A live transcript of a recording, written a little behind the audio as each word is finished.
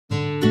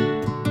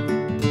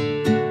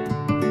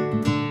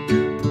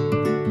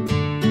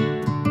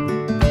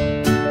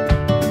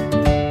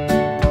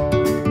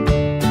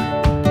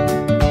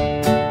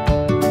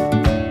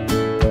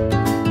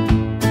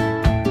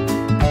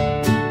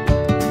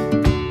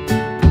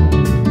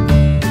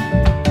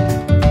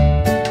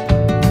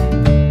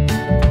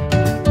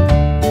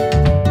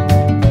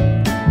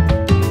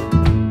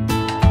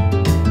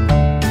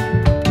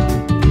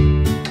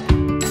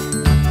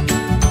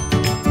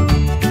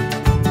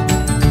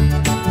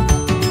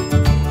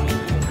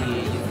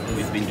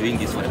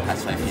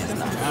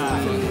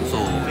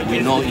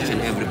they know each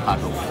and every part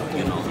of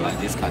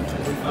this country.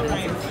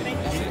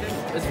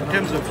 In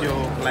terms of your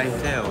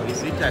clientele,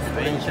 is it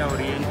adventure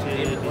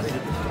oriented?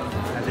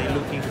 Are they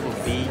looking for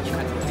beach?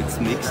 It's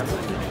mixed.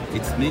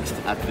 It's mixed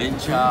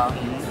adventure,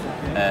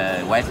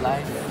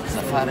 wildlife,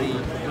 safari,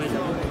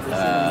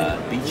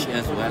 beach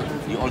as well.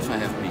 You also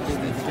have beach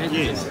there.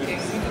 Yes.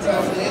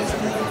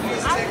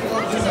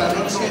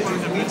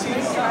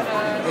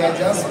 They are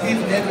just brief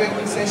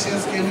networking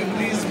sessions. Can we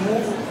please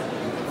move?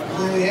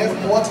 We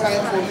have more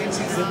time for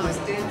meetings in the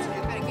stage.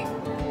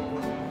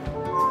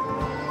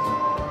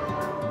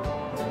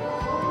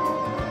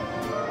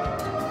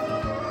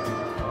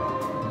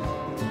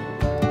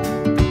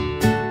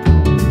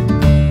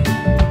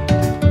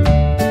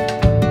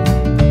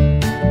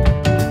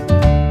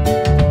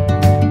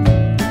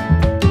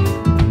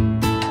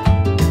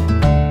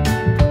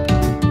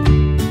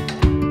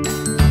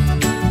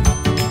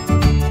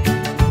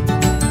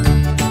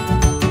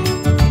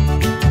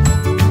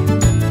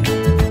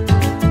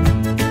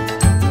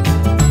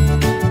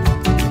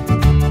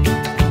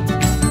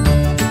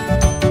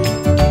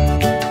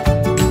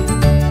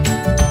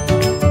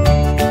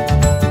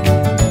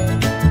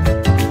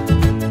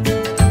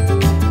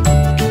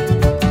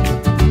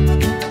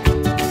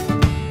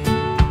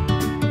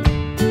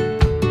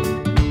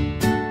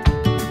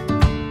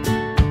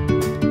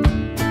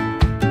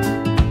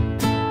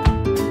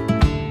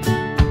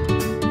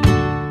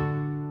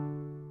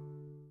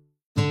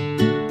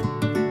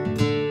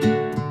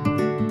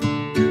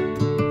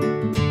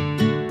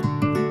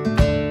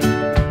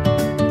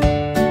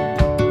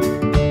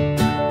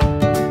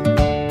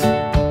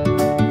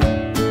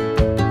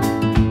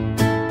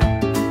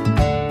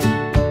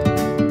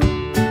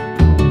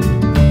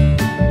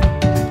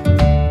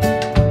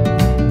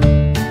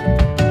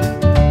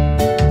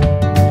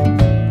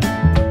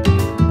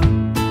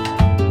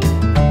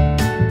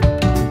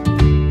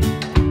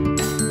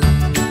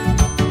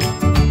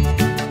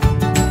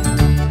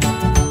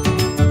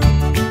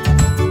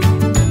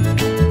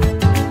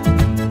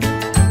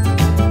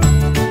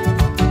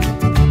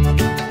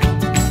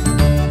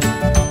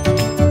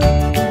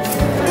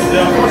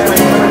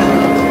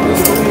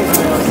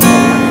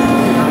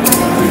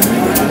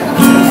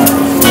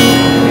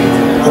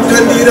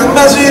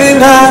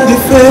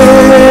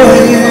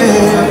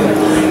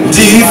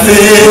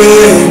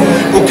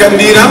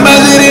 Ukandira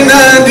mazirina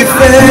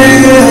dife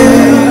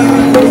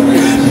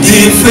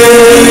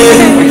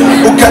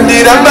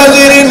ukandira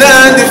mazirina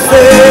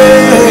dife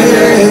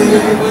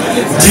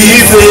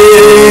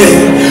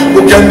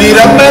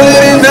ukandira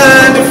mazirina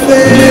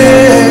dife.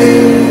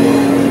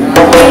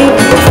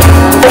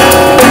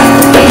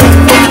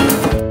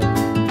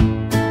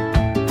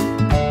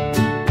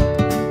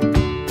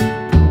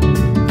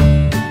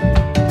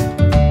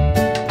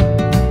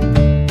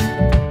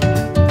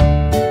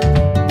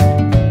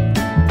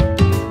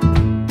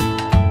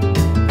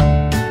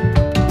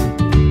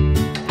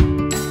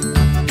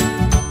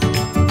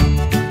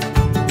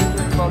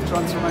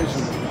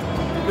 Transformation.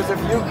 Because if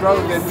you grow,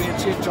 then we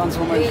achieve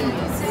transformation.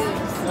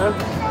 Yeah?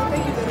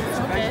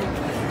 Okay.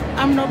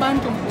 I'm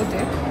Nobantu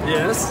Mbute.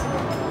 Yes.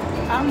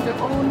 I'm the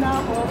owner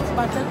of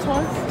Zimbabwe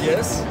Tours.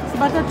 Yes.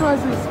 Zimbabwe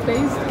Tours is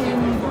based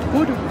in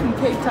Goodwood, in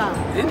Cape Town.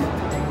 In?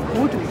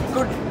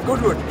 Goodwood.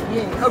 Goodwood?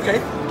 Yes. Okay.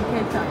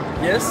 Cape Town.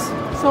 Yes.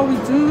 So we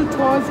do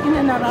tours in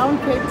and around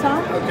Cape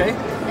Town. Okay.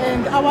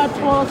 And our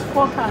tours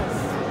focus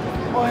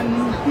on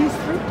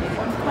history,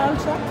 on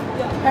culture,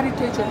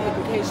 heritage and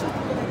education.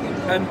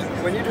 And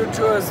when you do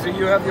tours, do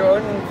you have your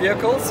own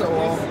vehicles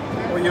or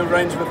you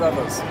arrange with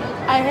others?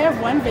 I have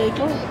one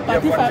vehicle,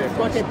 but if I've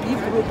got a big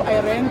group, I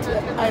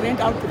rent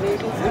out the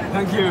vehicles.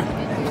 Thank you.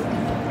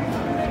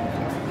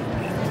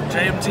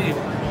 JMT.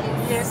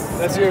 Yes.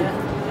 That's you.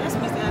 Yes,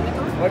 Mr.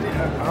 Aniko.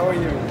 How are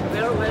you?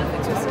 Very well,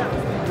 thank you, sir.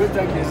 Good,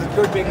 thank you. Is it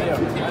good being here?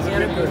 Has it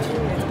been good?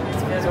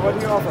 So what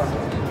do you offer?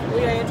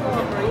 We are a tour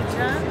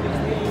operator.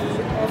 We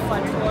offer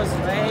tours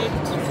right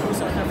through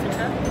South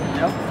Africa.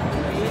 Yeah.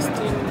 Based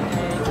in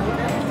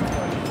Jordan.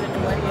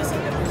 21 years in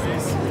the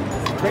business.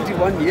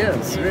 21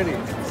 years, really?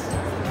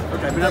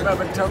 Okay,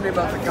 but tell me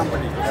about the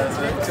company.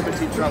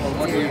 Activity Travel,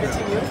 what do you do?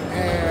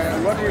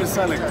 What are you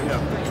selling here?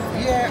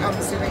 Here I'm a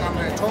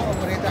tour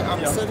operator.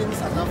 I'm selling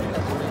South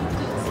Africa.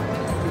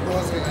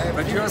 Because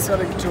but you're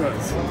selling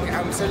tours?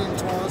 I'm selling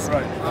tours.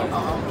 Right.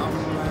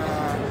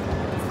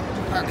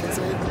 I can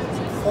say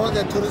all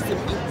the tourism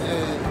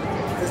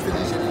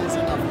destinations in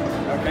South Africa.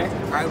 Okay.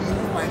 I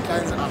move my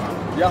clients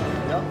around. Yeah.